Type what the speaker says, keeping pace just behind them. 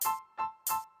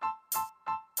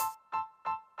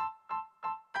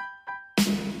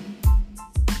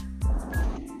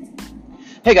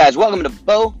Hey guys, welcome to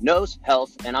Bo Knows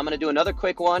Health, and I'm going to do another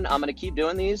quick one. I'm going to keep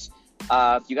doing these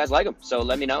if you guys like them. So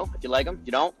let me know if you like them. If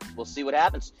you don't, we'll see what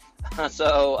happens.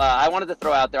 I wanted to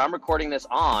throw out there, I'm recording this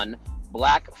on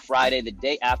Black Friday, the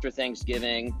day after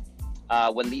Thanksgiving.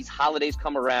 When these holidays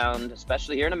come around,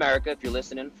 especially here in America, if you're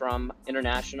listening from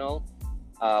international,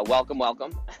 welcome,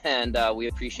 welcome. And we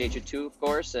appreciate you too, of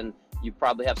course. And you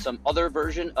probably have some other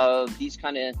version of these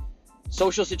kind of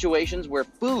social situations where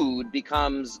food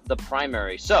becomes the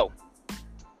primary. So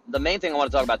the main thing I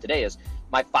want to talk about today is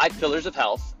my 5 pillars of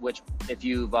health, which if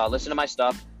you've listened to my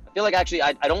stuff, I feel like actually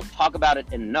I don't talk about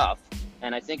it enough.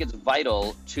 And I think it's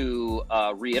vital to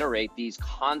reiterate these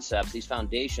concepts, these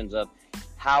foundations of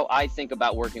how I think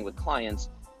about working with clients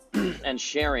and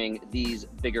sharing these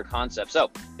bigger concepts. So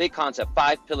big concept,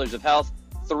 5 pillars of health,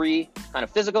 3 kind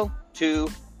of physical, 2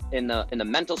 in the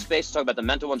mental space. Talk about the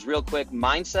mental ones real quick.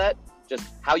 Mindset, just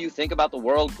how you think about the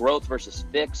world, growth versus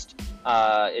fixed.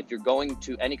 If you're going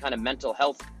to any kind of mental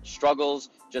health struggles,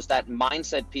 just that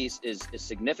mindset piece is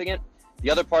significant.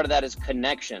 The other part of that is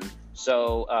connection.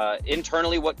 So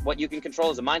internally, what you can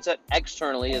control is a mindset.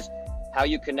 Externally is how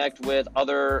you connect with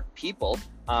other people,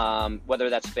 whether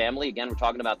that's family. Again, we're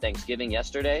talking about Thanksgiving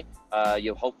yesterday.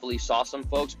 You hopefully saw some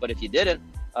folks, but if you didn't,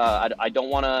 I don't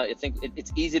want to think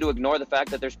it's easy to ignore the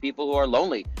fact that there's people who are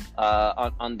lonely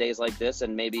on days like this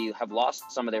and maybe have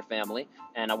lost some of their family.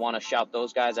 And I want to shout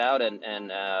those guys out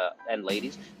and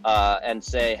ladies and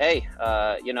say, hey,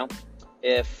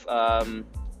 if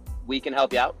we can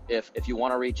help you out, if you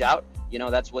want to reach out,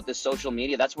 that's what this social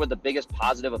media, that's where the biggest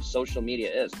positive of social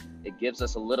media is. It gives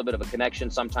us a little bit of a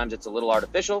connection. Sometimes it's a little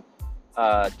artificial,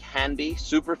 can be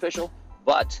superficial,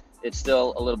 but it's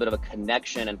still a little bit of a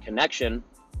connection, and connection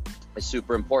is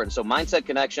super important. So mindset,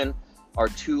 connection are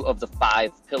 2 of the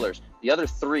 5 pillars. The other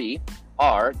 3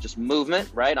 are just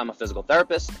movement, right? I'm a physical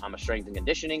therapist. I'm a strength and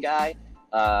conditioning guy,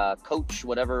 coach,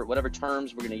 whatever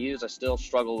terms we're going to use. I still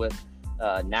struggle with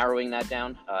narrowing that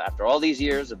down after all these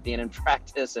years of being in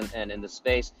practice and in the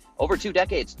space, over 2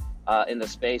 decades in the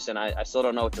space, and I still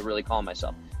don't know what to really call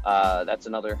myself. That's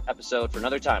another episode for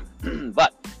another time.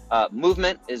 But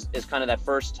movement is kind of that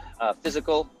first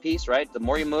physical piece, right? The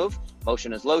more you move,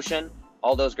 motion is lotion,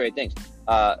 all those great things.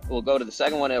 We'll go to the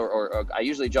second one, or I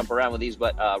usually jump around with these,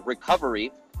 but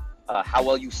recovery, how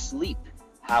well you sleep,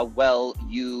 how well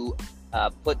you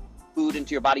put food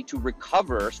into your body to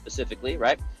recover specifically,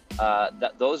 right?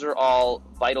 Those are all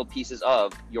vital pieces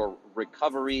of your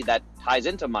recovery that ties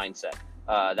into mindset,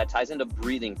 that ties into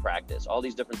breathing practice, all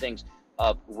these different things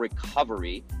of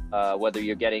recovery, whether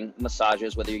you're getting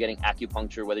massages, whether you're getting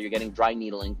acupuncture, whether you're getting dry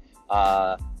needling,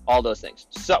 all those things.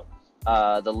 So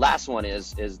the last one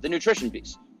is the nutrition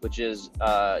piece, which is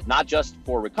not just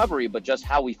for recovery, but just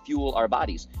how we fuel our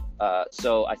bodies.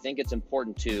 So I think it's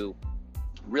important to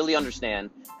really understand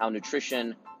how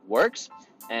nutrition works.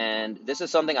 And this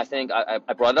is something I think I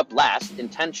brought it up last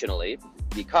intentionally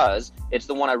because it's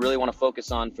the one I really want to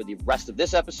focus on for the rest of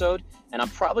this episode. And I'm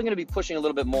probably going to be pushing a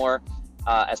little bit more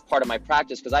as part of my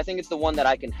practice because I think it's the one that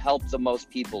I can help the most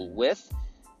people with.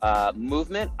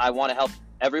 Movement, I want to help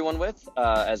everyone with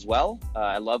as well.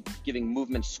 I love giving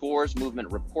movement scores,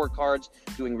 movement report cards,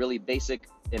 doing really basic,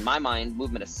 in my mind,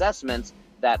 movement assessments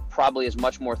that probably is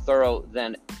much more thorough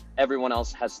than everyone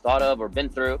else has thought of or been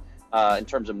through in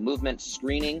terms of movement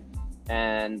screening.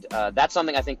 And that's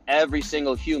something I think every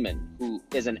single human who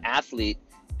is an athlete,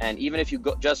 and even if you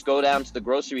just go down to the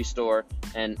grocery store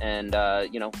and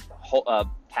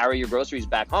carry your groceries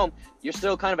back home, you're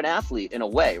still kind of an athlete in a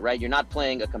way, right? You're not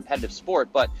playing a competitive sport,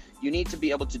 but you need to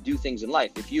be able to do things in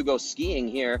life. If you go skiing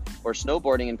here or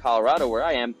snowboarding in Colorado where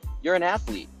I am, you're an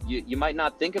athlete. You might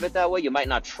not think of it that way, you might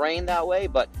not train that way,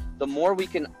 but the more we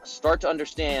can start to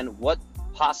understand what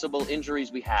possible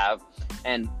injuries we have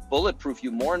and bulletproof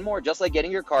you more and more, just like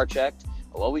getting your car checked.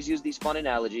 I'll always use these fun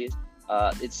analogies.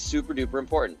 It's super duper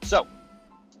important. So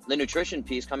the nutrition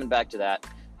piece, coming back to that,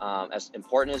 as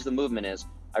important as the movement is,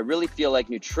 I really feel like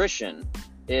nutrition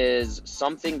is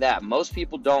something that most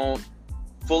people don't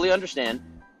fully understand.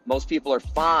 Most people are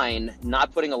fine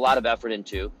not putting a lot of effort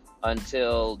into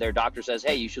until their doctor says,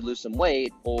 hey, you should lose some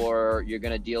weight or you're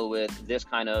going to deal with this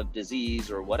kind of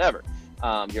disease or whatever.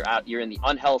 You're in the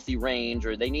unhealthy range,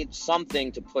 or they need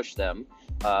something to push them.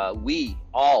 We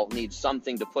all need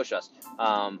something to push us.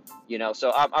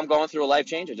 So I'm going through a life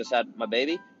change. I just had my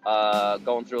baby,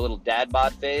 going through a little dad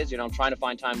bod phase. I'm trying to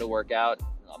find time to work out,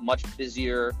 a much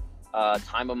busier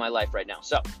time of my life right now.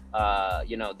 So,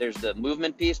 there's the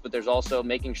movement piece, but there's also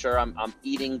making sure I'm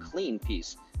eating clean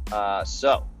piece.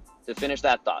 So to finish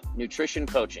that thought, nutrition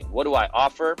coaching. What do I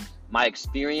offer? My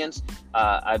experience.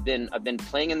 I've been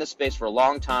playing in this space for a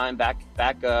long time. Back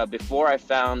before I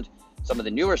found some of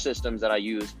the newer systems that I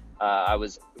use, I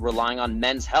was relying on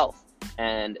Men's Health,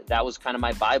 and that was kind of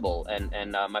my Bible.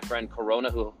 And my friend Corona,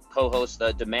 who co-hosts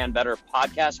the Demand Better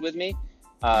podcast with me,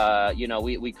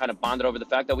 we kind of bonded over the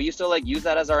fact that we used to like use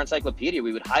that as our encyclopedia.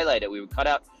 We would highlight it. We would cut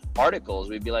out articles.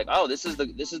 We'd be like, oh, this is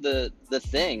the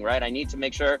thing, right? I need to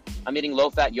make sure I'm eating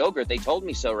low-fat yogurt. They told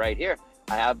me so right here.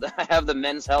 I have the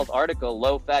Men's Health article.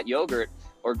 Low-fat yogurt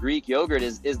or Greek yogurt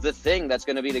is the thing that's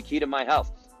going to be the key to my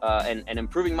health, and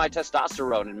improving my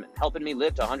testosterone and helping me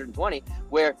live to 120,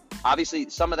 where obviously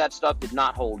some of that stuff did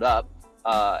not hold up.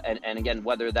 And again,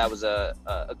 whether that was a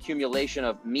accumulation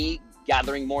of me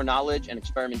gathering more knowledge and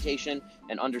experimentation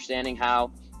and understanding how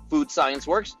food science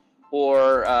works,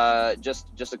 or just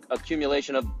an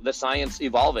accumulation of the science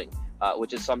evolving,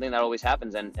 which is something that always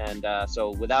happens. And so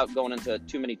without going into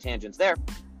too many tangents there,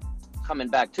 coming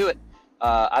back to it,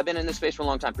 I've been in this space for a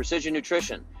long time. Precision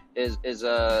Nutrition is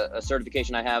a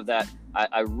certification I have that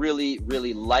I really,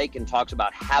 really like, and talks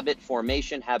about habit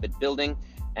formation, habit building.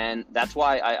 And that's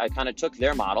why I kind of took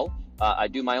their model. I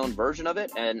do my own version of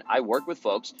it, and I work with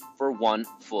folks for 1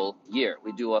 full year.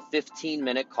 We do a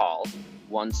 15-minute call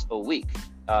once a week.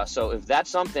 So if that's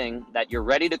something that you're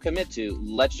ready to commit to,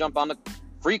 let's jump on the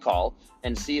free call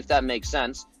and see if that makes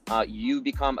sense. You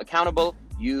become accountable.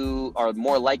 You are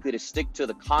more likely to stick to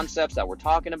the concepts that we're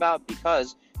talking about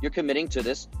because you're committing to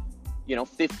this,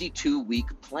 52-week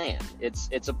plan.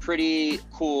 It's a pretty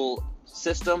cool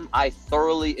system. I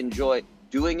thoroughly enjoy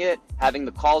doing it, having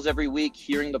the calls every week,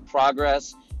 hearing the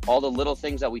progress, all the little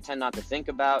things that we tend not to think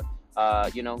about.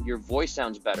 Your voice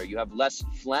sounds better. You have less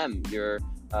phlegm. Your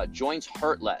joints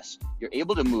hurt less. You're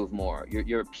able to move more.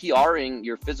 You're PRing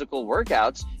your physical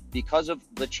workouts because of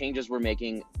the changes we're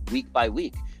making week by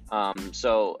week.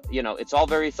 So it's all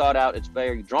very thought out. It's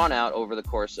very drawn out over the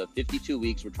course of 52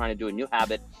 weeks. We're trying to do a new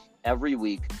habit every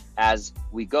week as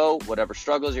we go. Whatever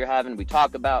struggles you're having, we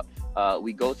talk about.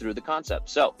 We go through the concept.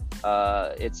 So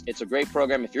it's a great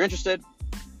program. If you're interested,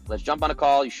 let's jump on a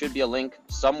call. You should be a link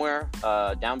somewhere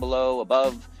down below,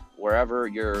 above, wherever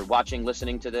you're watching,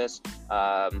 listening to this.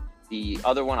 The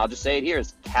other one, I'll just say it here,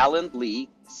 is Calendly,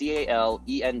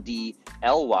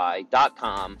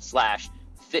 CALENDLY.com/FitCare,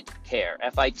 FITCARE.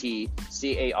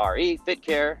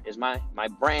 FitCare is my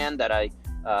brand that I,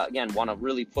 again, want to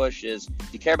really push. Is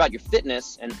if you care about your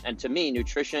fitness, and to me,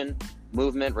 nutrition,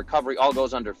 movement, recovery, all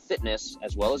goes under fitness,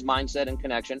 as well as mindset and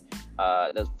connection.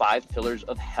 Those 5 pillars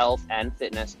of health and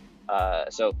fitness.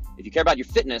 So if you care about your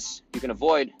fitness, you can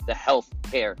avoid the health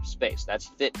care space. That's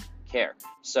Fit Care.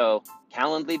 So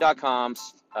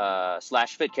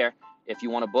Calendly.com/FitCare. If you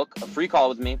want to book a free call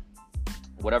with me,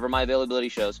 whatever my availability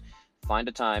shows, find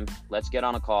a time. Let's get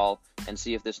on a call and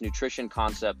see if this nutrition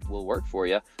concept will work for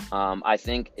you. I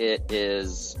think it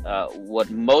is what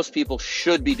most people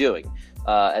should be doing.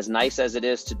 As nice as it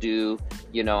is to do,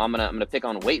 I'm gonna pick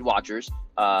on Weight Watchers,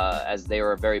 as they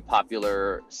are a very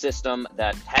popular system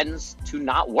that tends to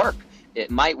not work.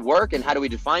 It might work, and how do we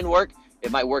define work?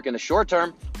 It might work in the short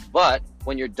term, but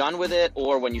when you're done with it,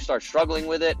 or when you start struggling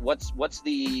with it, what's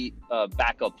the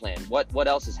backup plan? What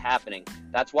else is happening?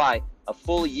 That's why a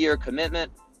full year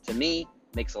commitment, to me,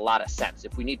 makes a lot of sense.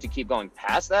 If we need to keep going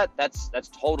past that, that's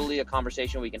totally a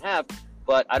conversation we can have.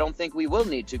 But I don't think we will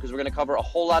need to, because we're going to cover a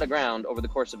whole lot of ground over the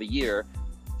course of a year.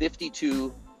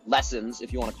 52 lessons,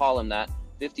 if you want to call them that,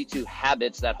 52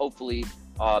 habits that hopefully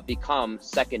become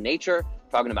second nature.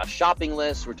 We're talking about shopping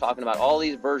lists. We're talking about all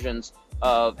these versions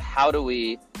of how do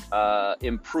we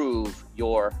improve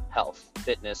your health,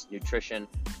 fitness, nutrition,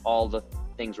 all the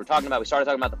things we're talking about. We started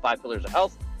talking about the 5 pillars of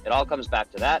health. It all comes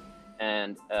back to that.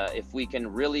 And if we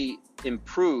can really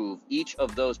improve each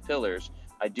of those pillars,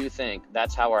 I do think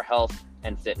that's how our health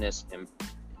and fitness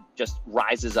just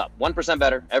rises up 1%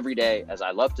 better every day, as I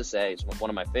love to say. It's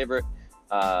one of my favorite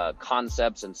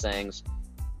concepts and sayings.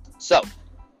 So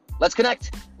let's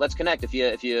connect.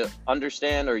 If you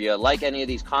understand or you like any of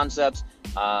these concepts,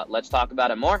 let's talk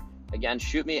about it more. Again,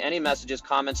 shoot me any messages,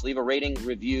 comments, leave a rating,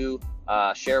 review,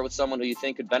 share with someone who you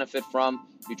think could benefit from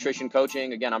nutrition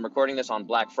coaching. Again, I'm recording this on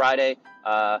Black Friday.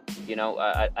 I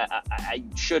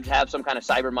should have some kind of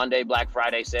Cyber Monday, Black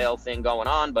Friday sale thing going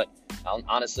on, but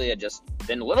honestly, I just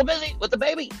been a little busy with the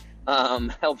baby,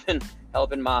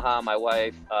 helping Maha, my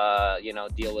wife,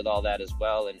 deal with all that as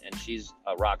well. And she's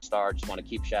a rock star. Just want to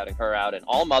keep shouting her out, and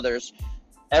all mothers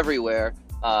everywhere.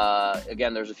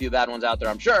 Again, there's a few bad ones out there,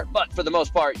 I'm sure, but for the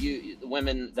most part, the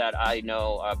women that I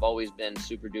know, I've always been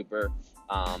super duper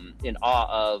in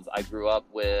awe of. I grew up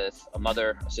with a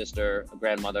mother, a sister, a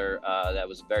grandmother that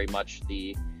was very much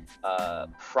the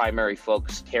primary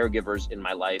folks, caregivers in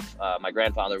my life. My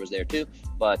grandfather was there too,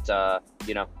 but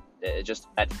just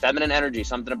that feminine energy,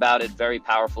 something about it, very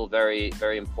powerful, very,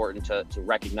 very important to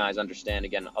recognize, understand.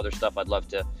 Again, other stuff I'd love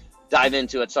to dive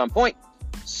into at some point.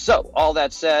 So all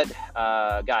that said,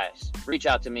 guys, reach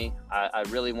out to me. I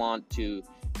really want to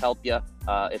help you.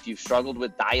 If you've struggled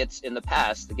with diets in the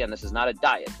past, again, this is not a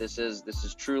diet. This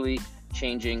is truly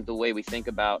changing the way we think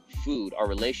about food, our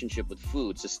relationship with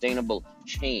food, sustainable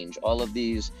change, all of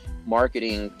these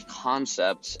marketing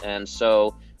concepts. And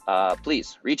so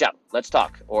please reach out. Let's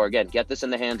talk. Or again, get this in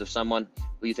the hands of someone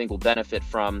who you think will benefit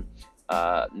from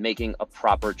making a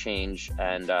proper change.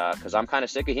 And because I'm kind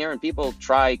of sick of hearing people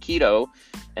try keto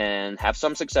and have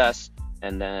some success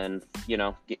and then,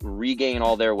 regain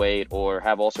all their weight or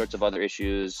have all sorts of other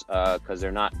issues because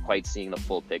they're not quite seeing the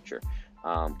full picture.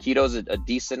 Keto is a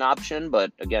decent option,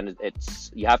 but again,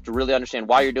 you have to really understand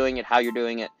why you're doing it, how you're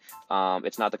doing it.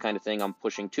 It's not the kind of thing I'm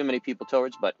pushing too many people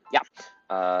towards, but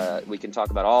yeah, we can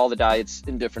talk about all the diets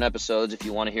in different episodes if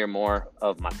you want to hear more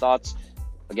of my thoughts.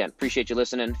 Again, appreciate you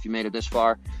listening. If you made it this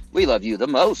far, we love you the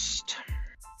most.